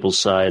sometimes people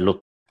say,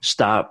 look,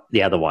 start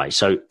the other way.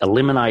 So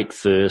eliminate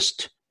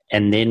first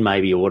and then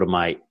maybe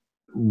automate.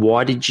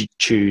 Why did you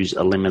choose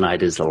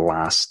eliminate as the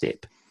last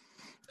step?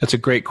 That's a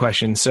great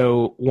question.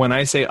 So when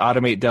I say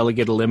automate,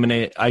 delegate,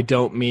 eliminate, I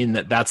don't mean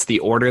that that's the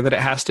order that it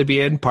has to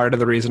be in. Part of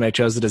the reason I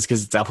chose it is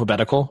because it's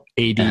alphabetical,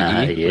 ADE,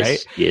 yes,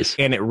 right? Yes.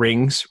 And it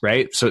rings,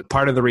 right? So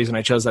part of the reason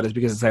I chose that is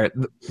because it's there.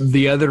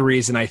 The other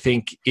reason I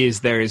think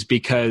is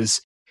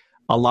because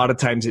a lot of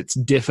times it's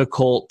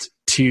difficult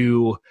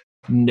to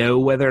know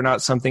whether or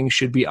not something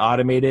should be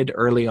automated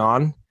early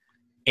on.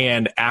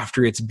 And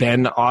after it's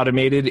been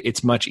automated,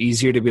 it's much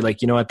easier to be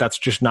like, you know what, that's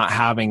just not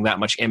having that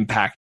much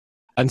impact.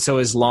 And so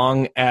as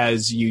long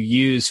as you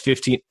use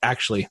 15,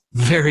 actually,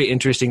 very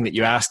interesting that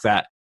you ask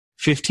that.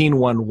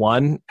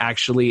 1511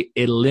 actually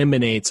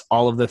eliminates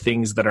all of the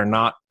things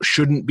that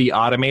shouldn't be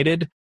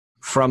automated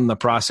from the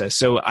process.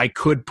 So I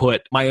could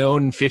put my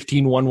own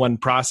 1511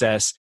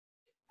 process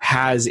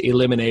has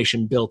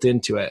elimination built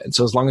into it. And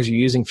so as long as you're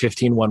using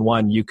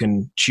 1511, you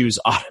can choose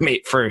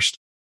automate first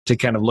to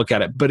kind of look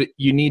at it. But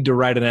you need to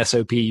write an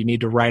SOP. You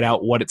need to write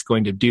out what it's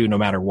going to do no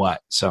matter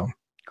what. So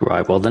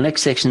Right. Well, the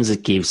next section is the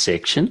give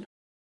section.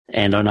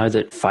 And I know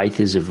that faith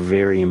is a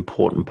very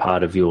important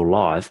part of your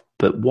life,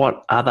 but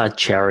what other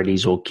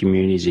charities or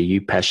communities are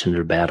you passionate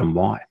about and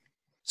why?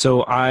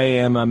 So I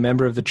am a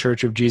member of the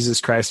Church of Jesus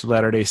Christ of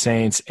Latter-day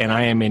Saints, and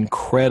I am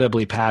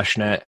incredibly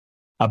passionate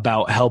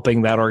about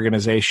helping that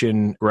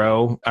organization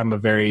grow. I'm a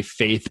very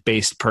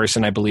faith-based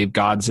person. I believe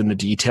God's in the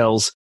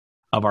details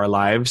of our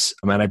lives,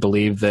 and I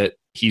believe that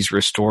He's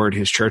restored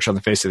His church on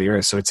the face of the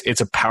earth. So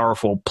it's a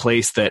powerful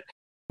place that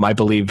I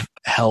believe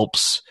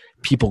helps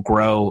people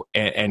grow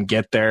and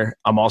get there.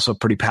 I'm also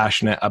pretty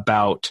passionate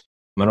about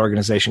an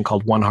organization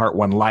called One Heart,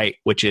 One Light,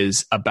 which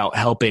is about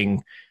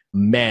helping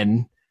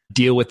men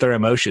deal with their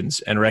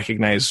emotions and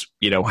recognize,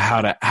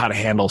 how to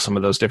handle some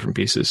of those different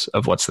pieces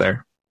of what's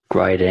there.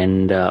 Great.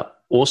 And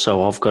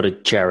also, I've got a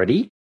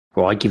charity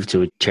where I give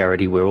to a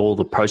charity where all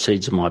the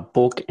proceeds of my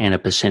book and a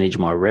percentage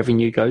of my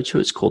revenue go to.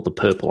 It's called the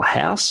Purple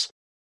House.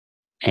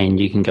 And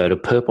you can go to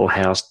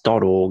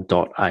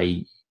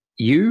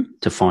purplehouse.org.au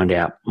to find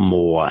out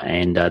more.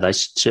 And they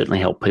certainly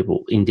help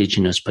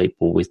Indigenous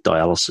people with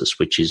dialysis,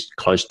 which is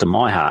close to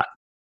my heart,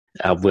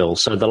 Will.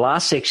 So the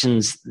last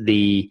section's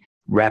the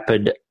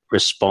rapid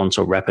response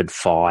or rapid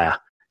fire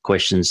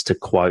questions, to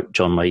quote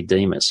John Lee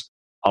Demas.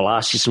 I'll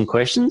ask you some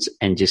questions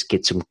and just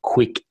get some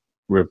quick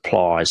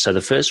replies. So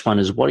the first one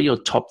is, what are your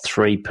top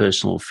 3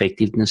 personal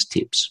effectiveness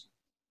tips?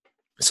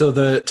 So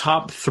the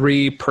top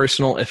 3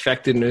 personal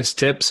effectiveness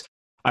tips,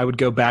 I would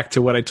go back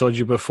to what I told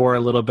you before a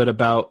little bit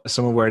about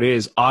some of where it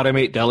is.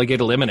 Automate,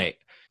 delegate, eliminate.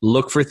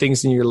 Look for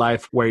things in your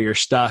life where you're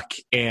stuck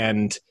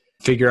and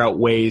figure out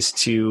ways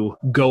to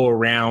go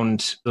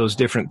around those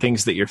different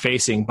things that you're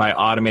facing by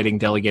automating,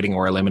 delegating,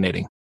 or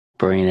eliminating.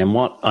 Brilliant.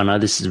 And I know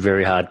this is a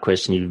very hard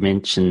question. You've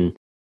mentioned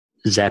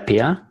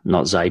Zapier,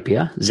 not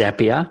Zapier,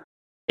 Zapier,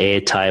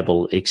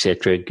 Airtable,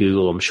 etc.,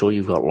 Google. I'm sure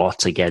you've got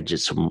lots of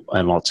gadgets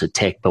and lots of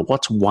tech, but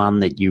what's one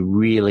that you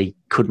really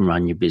couldn't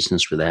run your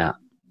business without?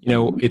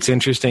 It's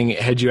interesting.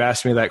 Had you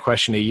asked me that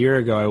question a year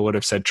ago, I would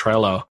have said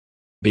Trello,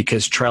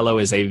 because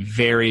Trello is a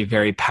very,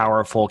 very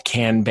powerful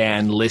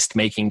Kanban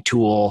list-making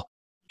tool.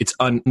 It's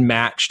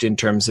unmatched in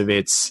terms of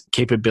its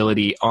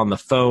capability on the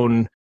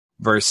phone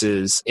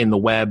versus in the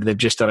web. They've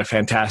just done a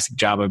fantastic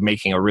job of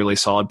making a really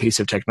solid piece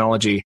of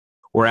technology.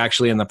 We're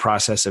actually in the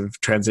process of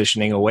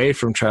transitioning away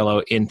from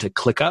Trello into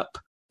ClickUp.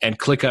 And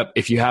ClickUp,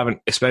 if you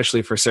haven't,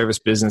 especially for service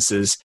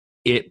businesses,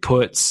 it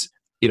puts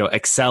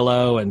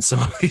Excello and some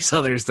of these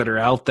others that are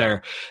out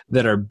there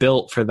that are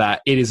built for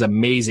that. It is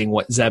amazing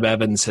what Zeb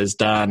Evans has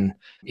done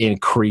in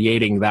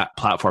creating that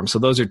platform. So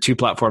those are 2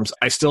 platforms.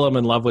 I still am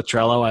in love with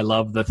Trello. I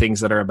love the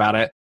things that are about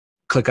it.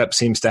 ClickUp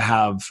seems to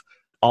have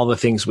all the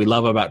things we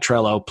love about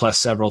Trello, plus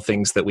several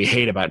things that we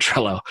hate about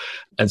Trello.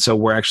 And so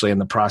we're actually in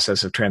the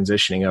process of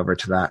transitioning over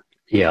to that.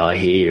 Yeah, I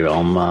hear.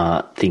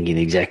 I'm thinking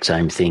the exact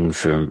same thing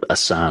from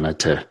Asana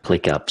to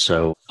ClickUp.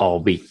 So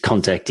I'll be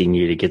contacting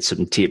you to get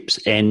some tips.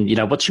 And,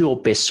 what's your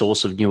best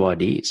source of new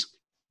ideas?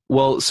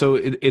 Well, so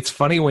it's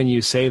funny when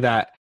you say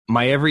that.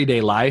 My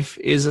everyday life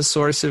is a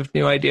source of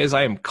new ideas.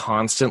 I am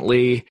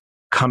constantly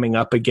coming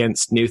up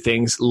against new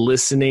things,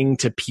 listening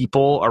to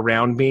people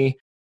around me.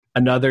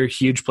 Another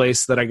huge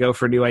place that I go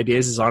for new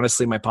ideas is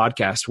honestly my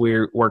podcast.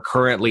 We're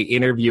currently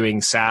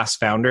interviewing SaaS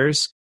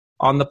founders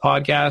on the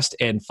podcast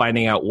and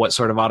finding out what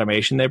sort of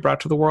automation they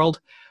brought to the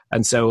world.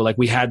 And so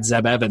we had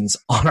Zeb Evans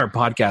on our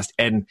podcast,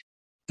 and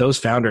those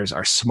founders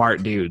are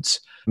smart dudes.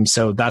 And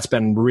so that's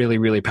been really,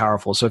 really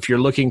powerful. So if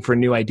you're looking for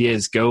new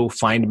ideas, go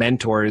find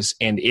mentors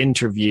and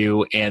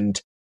interview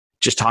and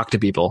just talk to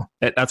people.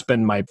 That's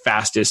been my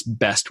fastest,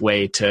 best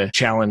way to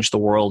challenge the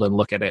world and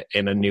look at it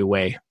in a new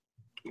way.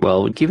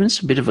 Well, give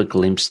us a bit of a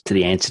glimpse to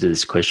the answer to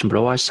this question, but I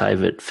always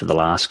save it for the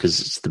last because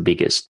it's the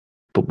biggest.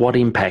 But what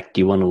impact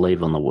do you want to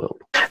leave on the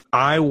world?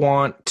 I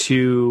want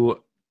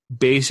to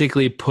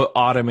basically put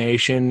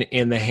automation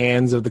in the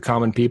hands of the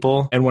common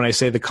people. And when I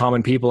say the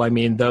common people, I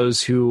mean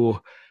those who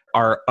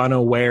are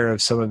unaware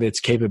of some of its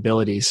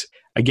capabilities.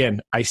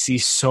 Again, I see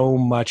so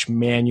much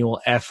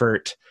manual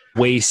effort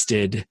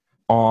wasted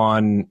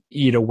on,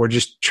 we're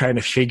just trying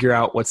to figure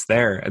out what's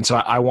there. And so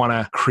I want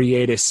to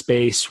create a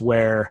space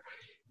where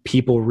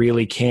people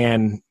really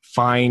can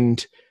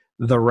find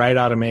the right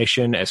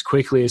automation as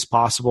quickly as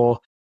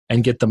possible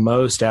and get the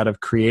most out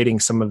of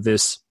creating some of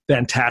this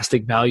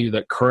fantastic value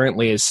that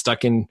currently is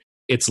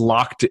it's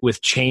locked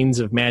with chains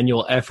of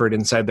manual effort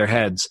inside their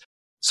heads.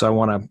 So I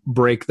want to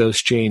break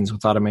those chains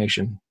with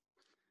automation.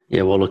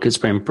 Yeah, well, look, it's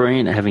been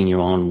brilliant having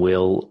you on,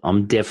 Will.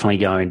 I'm definitely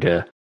going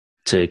to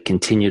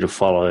continue to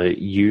follow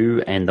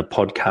you and the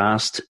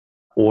podcast.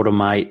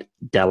 Automate,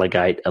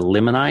 delegate,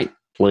 eliminate.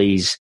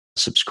 Please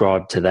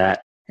subscribe to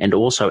that. And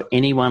also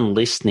anyone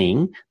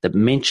listening that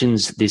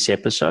mentions this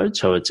episode,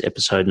 so it's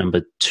episode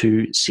number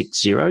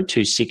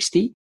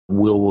 260,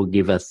 Will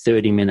give a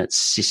 30-minute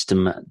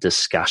system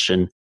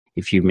discussion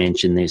if you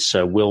mention this.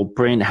 So Will,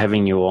 brilliant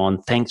having you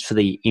on. Thanks for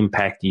the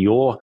impact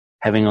you're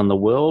having on the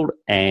world,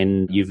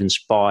 and you've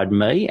inspired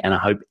me, and I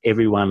hope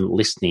everyone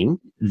listening,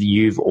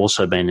 you've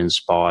also been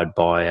inspired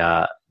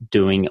by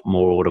doing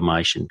more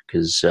automation,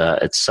 because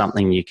it's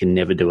something you can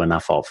never do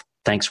enough of.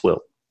 Thanks, Will.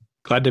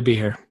 Glad to be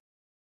here.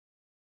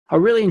 I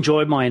really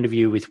enjoyed my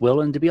interview with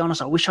Will, and to be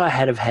honest, I wish I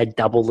had have had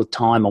double the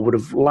time. I would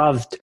have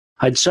loved.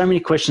 I had so many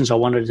questions I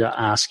wanted to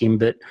ask him,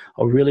 but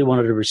I really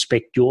wanted to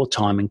respect your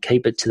time and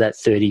keep it to that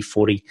 30,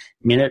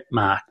 40-minute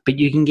mark. But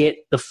you can get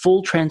the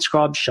full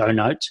transcribed show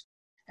notes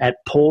at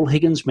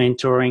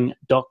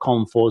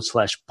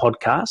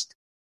paulhigginsmentoring.com/podcast.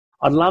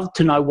 I'd love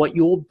to know what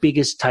your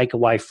biggest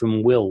takeaway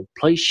from Will.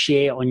 Please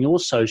share on your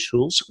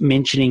socials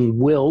mentioning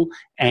Will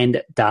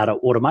and data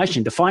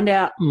automation. To find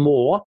out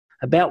more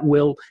about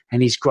Will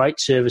and his great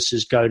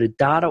services, go to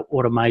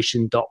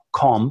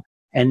dataautomation.com.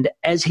 And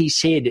as he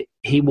said,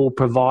 he will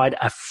provide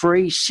a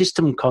free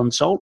system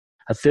consult,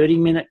 a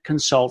 30-minute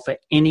consult for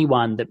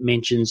anyone that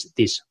mentions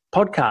this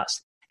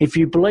podcast. If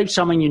you believe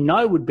someone you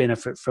know would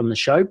benefit from the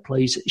show,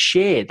 please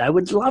share. They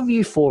would love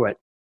you for it.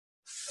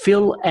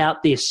 Fill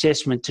out the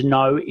assessment to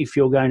know if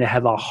you're going to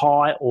have a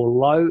high or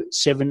low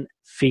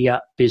seven-figure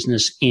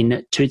business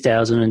in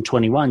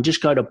 2021.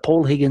 Just go to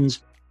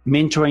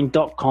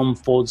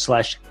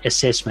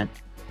paulhigginsmentoring.com/assessment.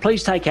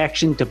 Please take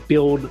action to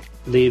build,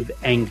 live,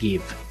 and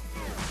give.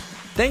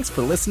 Thanks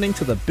for listening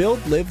to the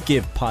Build, Live,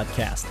 Give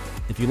podcast.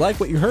 If you like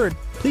what you heard,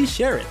 please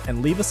share it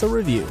and leave us a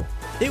review.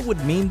 It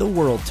would mean the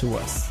world to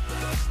us.